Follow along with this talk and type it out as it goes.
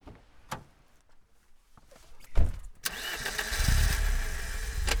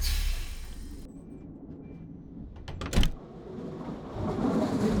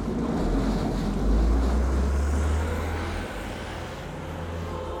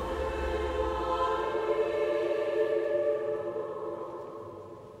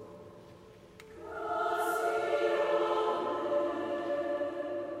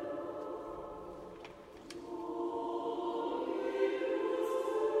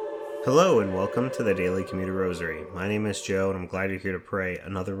Hello and welcome to the Daily Commuter Rosary. My name is Joe and I'm glad you're here to pray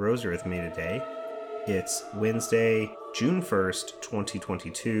another rosary with me today. It's Wednesday, June 1st,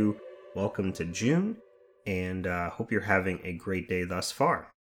 2022. Welcome to June and hope you're having a great day thus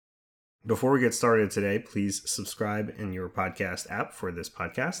far. Before we get started today, please subscribe in your podcast app for this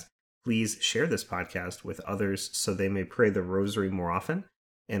podcast. Please share this podcast with others so they may pray the rosary more often.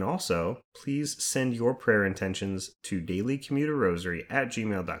 And also, please send your prayer intentions to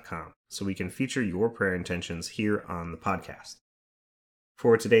dailycommuterrosary@gmail.com so we can feature your prayer intentions here on the podcast.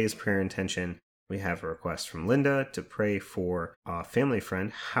 For today's prayer intention, we have a request from Linda to pray for a family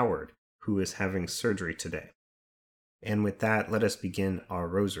friend, Howard, who is having surgery today. And with that, let us begin our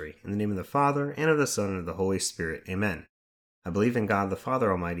rosary. In the name of the Father, and of the Son, and of the Holy Spirit. Amen. I believe in God, the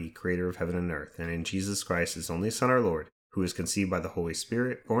Father Almighty, creator of heaven and earth, and in Jesus Christ, his only Son, our Lord, who was conceived by the Holy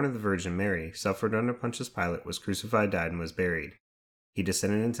Spirit, born of the Virgin Mary, suffered under Pontius Pilate, was crucified, died, and was buried. He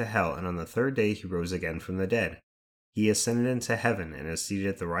descended into hell, and on the third day he rose again from the dead. He ascended into heaven, and is seated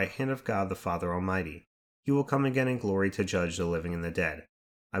at the right hand of God the Father Almighty. He will come again in glory to judge the living and the dead.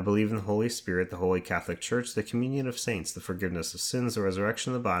 I believe in the Holy Spirit, the Holy Catholic Church, the communion of saints, the forgiveness of sins, the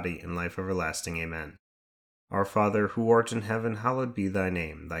resurrection of the body, and life everlasting. Amen. Our Father, who art in heaven, hallowed be thy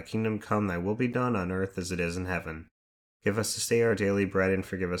name. Thy kingdom come, thy will be done on earth as it is in heaven. Give us this day our daily bread, and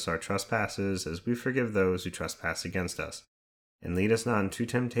forgive us our trespasses, as we forgive those who trespass against us. And lead us not into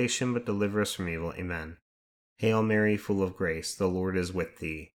temptation, but deliver us from evil. Amen. Hail Mary, full of grace, the Lord is with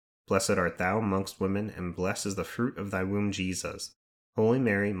thee. Blessed art thou amongst women, and blessed is the fruit of thy womb, Jesus. Holy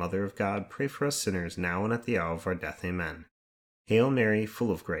Mary, Mother of God, pray for us sinners, now and at the hour of our death. Amen. Hail Mary,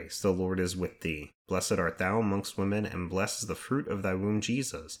 full of grace, the Lord is with thee. Blessed art thou amongst women, and blessed is the fruit of thy womb,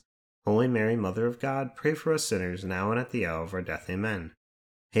 Jesus. Holy Mary, Mother of God, pray for us sinners, now and at the hour of our death. Amen.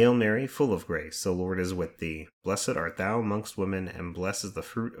 Hail Mary, full of grace, the Lord is with thee. Blessed art thou amongst women, and blessed is the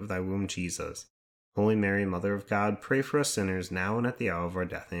fruit of thy womb, Jesus. Holy Mary, Mother of God, pray for us sinners, now and at the hour of our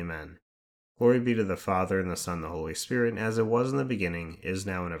death. Amen. Glory be to the Father, and the Son, and the Holy Spirit, as it was in the beginning, is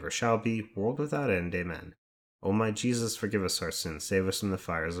now, and ever shall be, world without end. Amen. O my Jesus, forgive us our sins, save us from the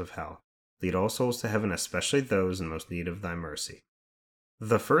fires of hell. Lead all souls to heaven, especially those in most need of thy mercy.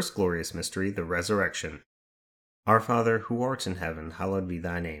 The first glorious mystery, the Resurrection. Our Father, who art in heaven, hallowed be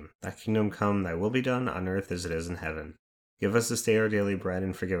thy name. Thy kingdom come, thy will be done, on earth as it is in heaven. Give us this day our daily bread,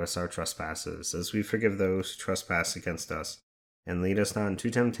 and forgive us our trespasses, as we forgive those who trespass against us. And lead us not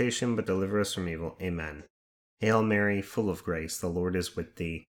into temptation, but deliver us from evil. Amen. Hail Mary, full of grace, the Lord is with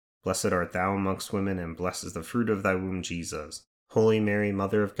thee. Blessed art thou amongst women, and blessed is the fruit of thy womb, Jesus. Holy Mary,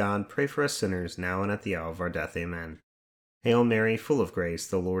 Mother of God, pray for us sinners, now and at the hour of our death. Amen. Hail Mary, full of grace,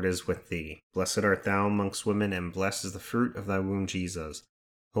 the Lord is with thee. Blessed art thou amongst women, and blessed is the fruit of thy womb, Jesus.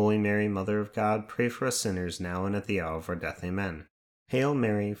 Holy Mary, Mother of God, pray for us sinners, now and at the hour of our death. Amen. Hail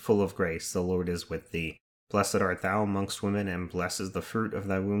Mary, full of grace, the Lord is with thee. Blessed art thou amongst women, and blessed is the fruit of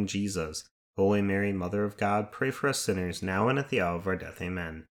thy womb, Jesus. Holy Mary, Mother of God, pray for us sinners, now and at the hour of our death.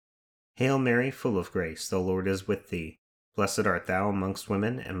 Amen. Hail Mary, full of grace, the Lord is with thee. Blessed art thou amongst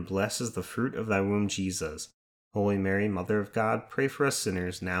women, and blessed is the fruit of thy womb, Jesus. Holy Mary, Mother of God, pray for us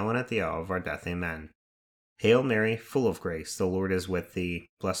sinners, now and at the hour of our death. Amen. Hail Mary, full of grace, the Lord is with thee.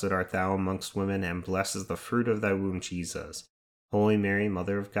 Blessed art thou amongst women, and blessed is the fruit of thy womb, Jesus. Holy Mary,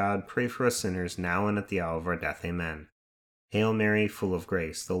 Mother of God, pray for us sinners, now and at the hour of our death. Amen. Hail Mary, full of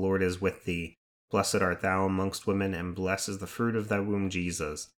grace, the Lord is with thee. Blessed art thou amongst women, and blessed is the fruit of thy womb,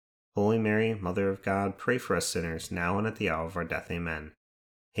 Jesus. Holy Mary, Mother of God, pray for us sinners, now and at the hour of our death. Amen.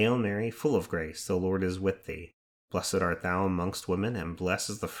 Hail Mary, full of grace, the Lord is with thee. Blessed art thou amongst women, and blessed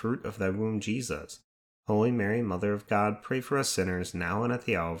is the fruit of thy womb, Jesus. Holy Mary, Mother of God, pray for us sinners, now and at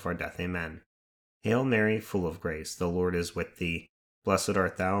the hour of our death. Amen. Hail Mary, full of grace, the Lord is with thee. Blessed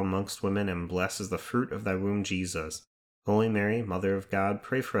art thou amongst women, and blessed is the fruit of thy womb, Jesus. Holy Mary, Mother of God,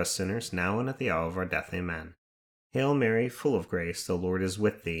 pray for us sinners, now and at the hour of our death. Amen. Hail Mary, full of grace, the Lord is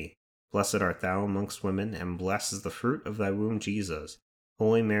with thee. Blessed art thou amongst women, and blessed is the fruit of thy womb, Jesus.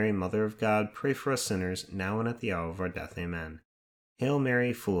 Holy Mary, Mother of God, pray for us sinners, now and at the hour of our death. Amen. Hail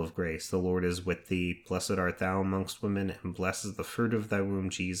Mary, full of grace, the Lord is with thee. Blessed art thou amongst women, and blessed is the fruit of thy womb,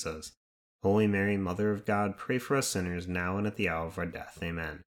 Jesus. Holy Mary, Mother of God, pray for us sinners, now and at the hour of our death.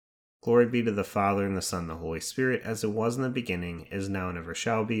 Amen. Glory be to the Father, and the Son, and the Holy Spirit, as it was in the beginning, is now, and ever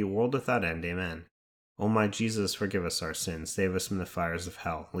shall be, world without end. Amen. O my Jesus, forgive us our sins, save us from the fires of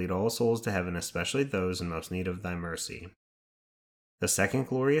hell. Lead all souls to heaven, especially those in most need of thy mercy. The second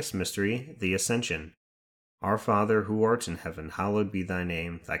glorious mystery, the Ascension. Our Father, who art in heaven, hallowed be thy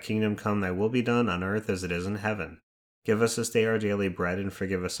name. Thy kingdom come, thy will be done, on earth as it is in heaven. Give us this day our daily bread, and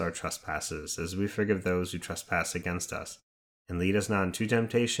forgive us our trespasses, as we forgive those who trespass against us. And lead us not into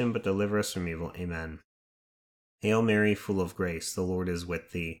temptation, but deliver us from evil. Amen. Hail Mary, full of grace, the Lord is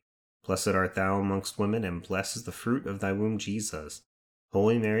with thee. Blessed art thou amongst women, and blessed is the fruit of thy womb, Jesus.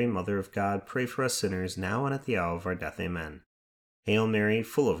 Holy Mary, Mother of God, pray for us sinners, now and at the hour of our death. Amen. Hail Mary,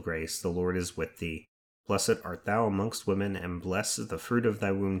 full of grace, the Lord is with thee. Blessed art thou amongst women, and blessed is the fruit of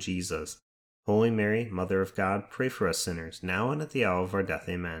thy womb, Jesus. Holy Mary, Mother of God, pray for us sinners, now and at the hour of our death.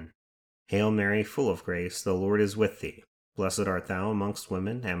 Amen. Hail Mary, full of grace, the Lord is with thee. Blessed art thou amongst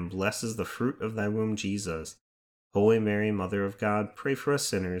women, and blessed is the fruit of thy womb, Jesus. Holy Mary, Mother of God, pray for us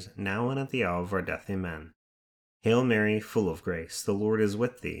sinners, now and at the hour of our death. Amen. Hail Mary, full of grace, the Lord is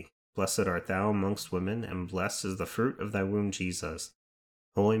with thee. Blessed art thou amongst women, and blessed is the fruit of thy womb, Jesus.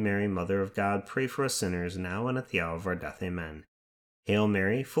 Holy Mary, Mother of God, pray for us sinners, now and at the hour of our death. Amen. Hail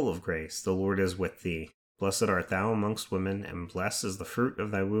Mary, full of grace, the Lord is with thee. Blessed art thou amongst women, and blessed is the fruit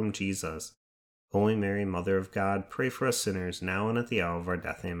of thy womb, Jesus. Holy Mary, Mother of God, pray for us sinners, now and at the hour of our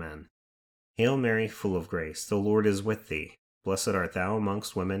death. Amen. Hail Mary, full of grace, the Lord is with thee. Blessed art thou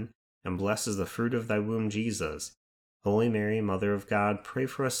amongst women, and blessed is the fruit of thy womb, Jesus. Holy Mary, Mother of God, pray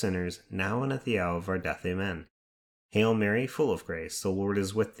for us sinners, now and at the hour of our death. Amen. Hail Mary, full of grace, the Lord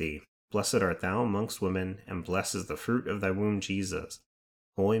is with thee. Blessed art thou amongst women, and blessed is the fruit of thy womb, Jesus.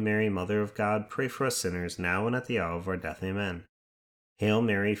 Holy Mary, Mother of God, pray for us sinners, now and at the hour of our death. Amen. Hail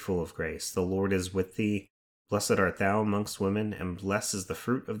Mary, full of grace, the Lord is with thee. Blessed art thou amongst women, and blessed is the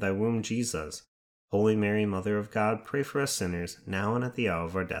fruit of thy womb, Jesus. Holy Mary, Mother of God, pray for us sinners, now and at the hour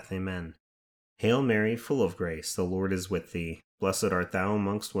of our death. Amen. Hail Mary, full of grace, the Lord is with thee. Blessed art thou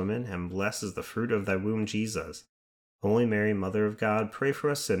amongst women, and blessed is the fruit of thy womb, Jesus. Holy Mary, Mother of God, pray for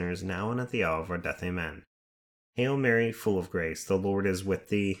us sinners, now and at the hour of our death. Amen. Hail Mary, full of grace, the Lord is with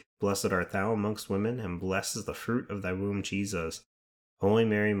thee. Blessed art thou amongst women, and blessed is the fruit of thy womb, Jesus. Holy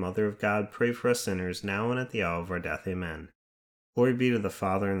Mary, Mother of God, pray for us sinners, now and at the hour of our death. Amen. Glory be to the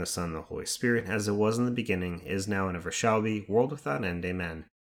Father, and the Son, and the Holy Spirit, as it was in the beginning, is now, and ever shall be, world without end. Amen.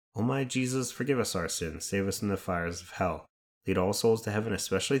 O my Jesus, forgive us our sins, save us from the fires of hell. Lead all souls to heaven,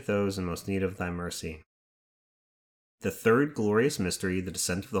 especially those in most need of thy mercy. The third glorious mystery, the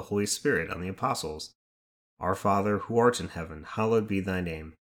descent of the Holy Spirit on the apostles. Our Father, who art in heaven, hallowed be thy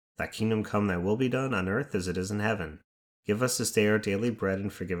name. Thy kingdom come, thy will be done, on earth as it is in heaven. Give us this day our daily bread,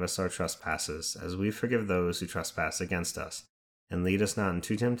 and forgive us our trespasses, as we forgive those who trespass against us. And lead us not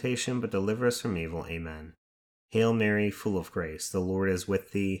into temptation, but deliver us from evil. Amen. Hail Mary, full of grace, the Lord is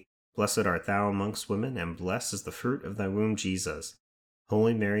with thee. Blessed art thou amongst women, and blessed is the fruit of thy womb, Jesus.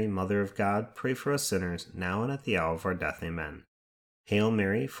 Holy Mary, Mother of God, pray for us sinners, now and at the hour of our death. Amen. Hail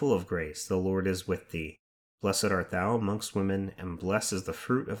Mary, full of grace, the Lord is with thee. Blessed art thou amongst women, and blessed is the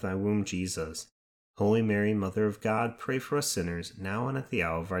fruit of thy womb, Jesus. Holy Mary, Mother of God, pray for us sinners, now and at the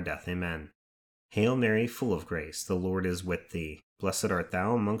hour of our death. Amen. Hail Mary, full of grace, the Lord is with thee. Blessed art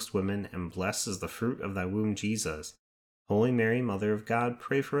thou amongst women, and blessed is the fruit of thy womb, Jesus. Holy Mary, Mother of God,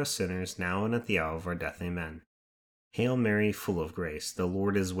 pray for us sinners, now and at the hour of our death. Amen. Hail Mary, full of grace, the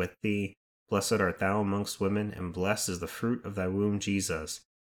Lord is with thee. Blessed art thou amongst women, and blessed is the fruit of thy womb, Jesus.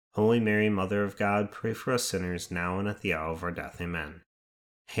 Holy Mary, Mother of God, pray for us sinners, now and at the hour of our death. Amen.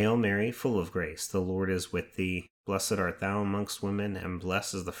 Hail Mary, full of grace, the Lord is with thee. Blessed art thou amongst women, and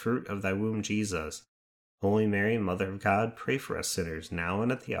blessed is the fruit of thy womb, Jesus. Holy Mary, Mother of God, pray for us sinners, now and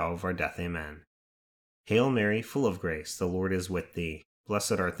at the hour of our death. Amen. Hail Mary, full of grace, the Lord is with thee.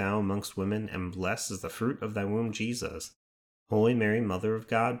 Blessed art thou amongst women, and blessed is the fruit of thy womb, Jesus. Holy Mary, Mother of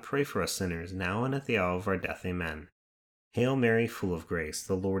God, pray for us sinners, now and at the hour of our death. Amen. Hail Mary, full of grace,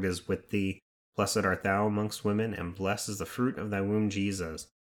 the Lord is with thee. Blessed art thou amongst women, and blessed is the fruit of thy womb, Jesus.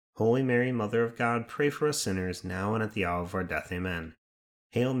 Holy Mary, Mother of God, pray for us sinners, now and at the hour of our death. Amen.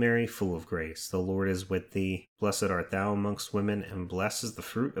 Hail Mary, full of grace, the Lord is with thee. Blessed art thou amongst women, and blessed is the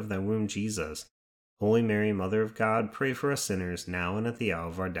fruit of thy womb, Jesus. Holy Mary, Mother of God, pray for us sinners, now and at the hour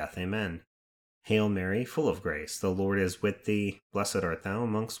of our death. Amen. Hail Mary, full of grace, the Lord is with thee. Blessed art thou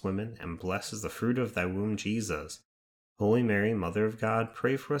amongst women, and blessed is the fruit of thy womb, Jesus. Holy Mary, Mother of God,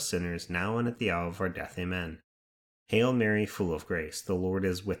 pray for us sinners, now and at the hour of our death. Amen. Hail Mary, full of grace, the Lord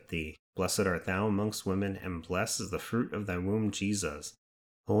is with thee. Blessed art thou amongst women, and blessed is the fruit of thy womb, Jesus.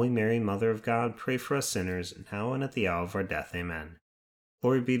 Holy Mary, Mother of God, pray for us sinners, now and at the hour of our death. Amen.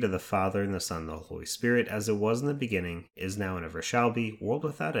 Glory be to the Father, and the Son, and the Holy Spirit, as it was in the beginning, is now, and ever shall be, world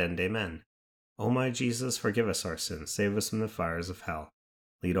without end. Amen. O my Jesus, forgive us our sins, save us from the fires of hell.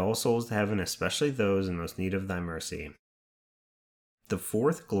 Lead all souls to heaven, especially those in most need of thy mercy. The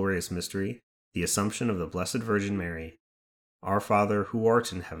fourth glorious mystery, the Assumption of the Blessed Virgin Mary. Our Father, who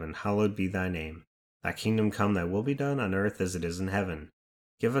art in heaven, hallowed be thy name. Thy kingdom come, thy will be done, on earth as it is in heaven.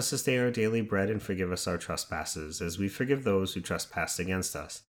 Give us this day our daily bread, and forgive us our trespasses, as we forgive those who trespass against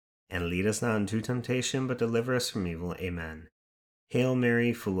us. And lead us not into temptation, but deliver us from evil. Amen. Hail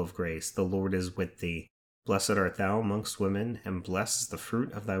Mary, full of grace, the Lord is with thee. Blessed art thou amongst women, and blessed is the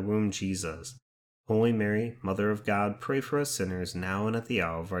fruit of thy womb, Jesus. Holy Mary, Mother of God, pray for us sinners, now and at the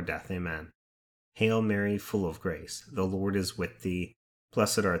hour of our death. Amen. Hail Mary, full of grace, the Lord is with thee.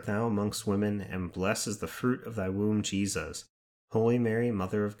 Blessed art thou amongst women, and blessed is the fruit of thy womb, Jesus. Holy Mary,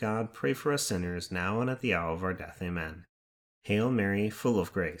 Mother of God, pray for us sinners, now and at the hour of our death. Amen. Hail Mary, full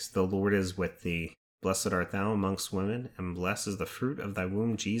of grace, the Lord is with thee. Blessed art thou amongst women, and blessed is the fruit of thy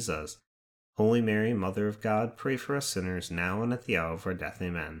womb, Jesus. Holy Mary, Mother of God, pray for us sinners, now and at the hour of our death.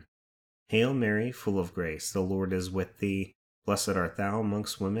 Amen. Hail Mary, full of grace, the Lord is with thee. Blessed art thou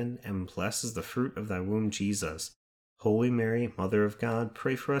amongst women, and blessed is the fruit of thy womb, Jesus. Holy Mary, Mother of God,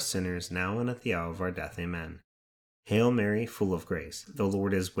 pray for us sinners, now and at the hour of our death. Amen. Hail Mary, full of grace, the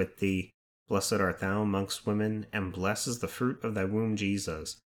Lord is with thee. Blessed art thou amongst women, and blessed is the fruit of thy womb,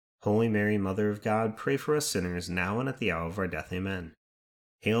 Jesus. Holy Mary, Mother of God, pray for us sinners, now and at the hour of our death. Amen.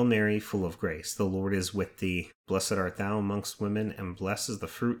 Hail Mary, full of grace, the Lord is with thee. Blessed art thou amongst women, and blessed is the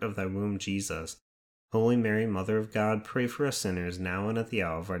fruit of thy womb, Jesus. Holy Mary, Mother of God, pray for us sinners, now and at the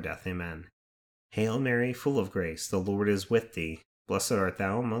hour of our death. Amen. Hail Mary, full of grace, the Lord is with thee. Blessed art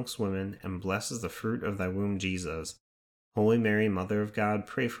thou amongst women, and blessed is the fruit of thy womb, Jesus. Holy Mary, Mother of God,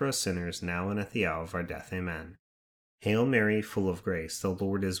 pray for us sinners, now and at the hour of our death. Amen. Hail Mary, full of grace, the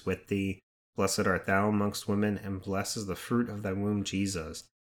Lord is with thee. Blessed art thou amongst women, and blessed is the fruit of thy womb, Jesus.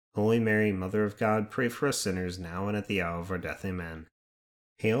 Holy Mary, Mother of God, pray for us sinners, now and at the hour of our death. Amen.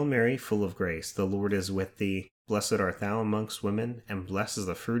 Hail Mary, full of grace, the Lord is with thee. Blessed art thou amongst women, and blessed is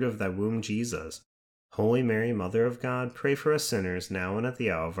the fruit of thy womb, Jesus. Holy Mary, Mother of God, pray for us sinners, now and at the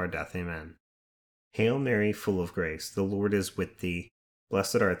hour of our death. Amen. Hail Mary, full of grace, the Lord is with thee.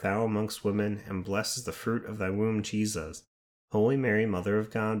 Blessed art thou amongst women, and blessed is the fruit of thy womb, Jesus. Holy Mary, Mother of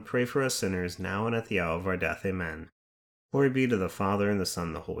God, pray for us sinners, now and at the hour of our death. Amen. Glory be to the Father, and the Son,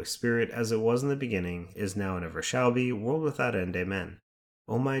 and the Holy Spirit, as it was in the beginning, is now, and ever shall be, world without end. Amen.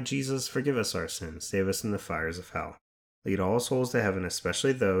 O my Jesus, forgive us our sins, save us from the fires of hell. Lead all souls to heaven,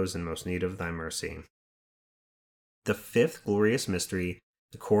 especially those in most need of thy mercy. The fifth glorious mystery,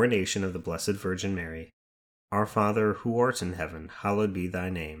 the coronation of the Blessed Virgin Mary. Our Father, who art in heaven, hallowed be thy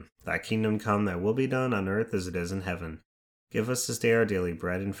name. Thy kingdom come, thy will be done on earth as it is in heaven. Give us this day our daily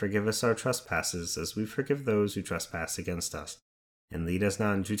bread, and forgive us our trespasses, as we forgive those who trespass against us. And lead us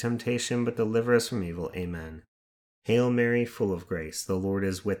not into temptation, but deliver us from evil. Amen. Hail Mary, full of grace, the Lord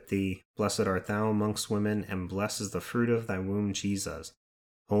is with thee. Blessed art thou amongst women, and blessed is the fruit of thy womb, Jesus.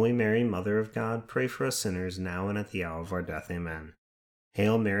 Holy Mary, Mother of God, pray for us sinners, now and at the hour of our death. Amen.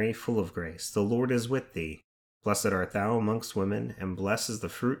 Hail Mary, full of grace, the Lord is with thee. Blessed art thou amongst women, and blessed is the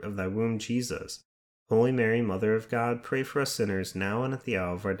fruit of thy womb, Jesus. Holy Mary, Mother of God, pray for us sinners, now and at the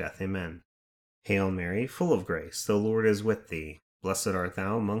hour of our death. Amen. Hail Mary, full of grace, the Lord is with thee. Blessed art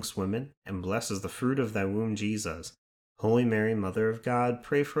thou amongst women, and blessed is the fruit of thy womb, Jesus. Holy Mary, Mother of God,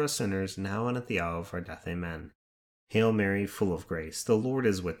 pray for us sinners, now and at the hour of our death. Amen. Hail Mary, full of grace, the Lord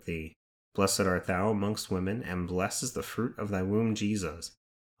is with thee. Blessed art thou amongst women, and blessed is the fruit of thy womb, Jesus.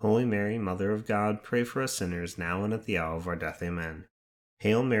 Holy Mary, Mother of God, pray for us sinners, now and at the hour of our death. Amen.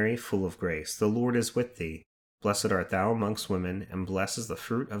 Hail Mary, full of grace, the Lord is with thee. Blessed art thou amongst women, and blessed is the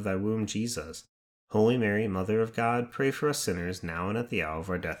fruit of thy womb, Jesus. Holy Mary, Mother of God, pray for us sinners, now and at the hour of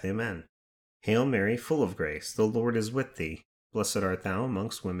our death. Amen. Hail Mary, full of grace, the Lord is with thee. Blessed art thou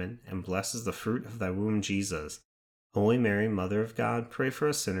amongst women, and blessed is the fruit of thy womb, Jesus. Holy Mary, Mother of God, pray for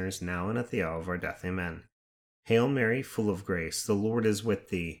us sinners, now and at the hour of our death. Amen. Hail Mary, full of grace, the Lord is with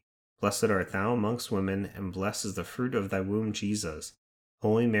thee. Blessed art thou amongst women, and blessed is the fruit of thy womb, Jesus.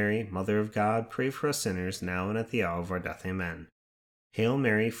 Holy Mary, Mother of God, pray for us sinners, now and at the hour of our death. Amen. Hail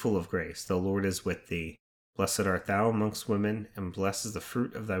Mary, full of grace, the Lord is with thee. Blessed art thou amongst women, and blessed is the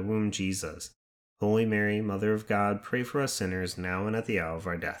fruit of thy womb, Jesus. Holy Mary, Mother of God, pray for us sinners, now and at the hour of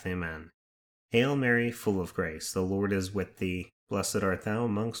our death. Amen. Hail Mary, full of grace, the Lord is with thee. Blessed art thou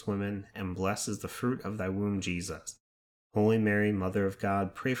amongst women, and blessed is the fruit of thy womb, Jesus. Holy Mary, Mother of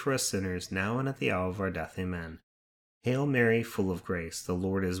God, pray for us sinners, now and at the hour of our death. Amen. Hail Mary, full of grace, the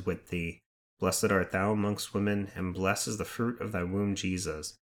Lord is with thee. Blessed art thou amongst women, and blessed is the fruit of thy womb,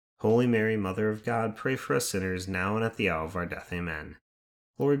 Jesus. Holy Mary, Mother of God, pray for us sinners, now and at the hour of our death. Amen.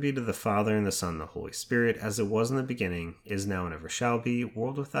 Glory be to the Father, and the Son, and the Holy Spirit, as it was in the beginning, is now, and ever shall be,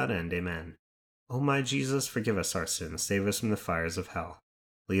 world without end. Amen. O my Jesus, forgive us our sins, save us from the fires of hell.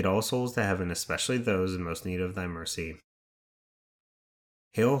 Lead all souls to heaven, especially those in most need of thy mercy.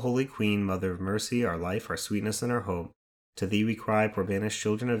 Hail, Holy Queen, Mother of Mercy, our life, our sweetness, and our hope. To thee we cry, poor banished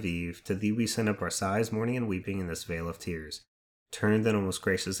children of Eve. To thee we send up our sighs, mourning and weeping in this vale of tears. Turn then, O most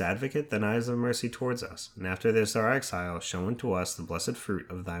gracious Advocate, thine eyes of mercy towards us, and after this our exile, show unto us the blessed fruit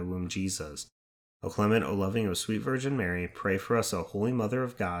of thy womb, Jesus. O clement, O loving, O sweet Virgin Mary, pray for us, O holy Mother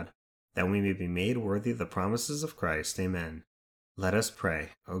of God, that we may be made worthy of the promises of Christ. Amen. Let us pray.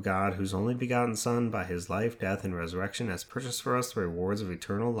 O God, whose only begotten Son, by his life, death, and resurrection, has purchased for us the rewards of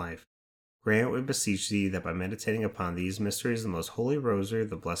eternal life, grant, we beseech thee, that by meditating upon these mysteries of the most holy rosary of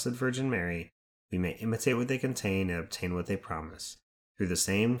the Blessed Virgin Mary, we may imitate what they contain and obtain what they promise. Through the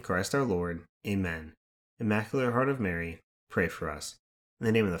same Christ our Lord. Amen. Immaculate Heart of Mary, pray for us. In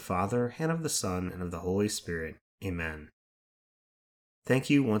the name of the Father, and of the Son, and of the Holy Spirit. Amen. Thank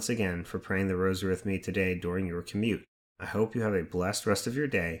you once again for praying the rosary with me today during your commute. I hope you have a blessed rest of your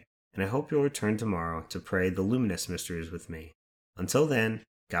day, and I hope you'll return tomorrow to pray the luminous mysteries with me. Until then,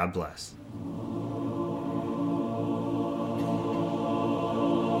 God bless.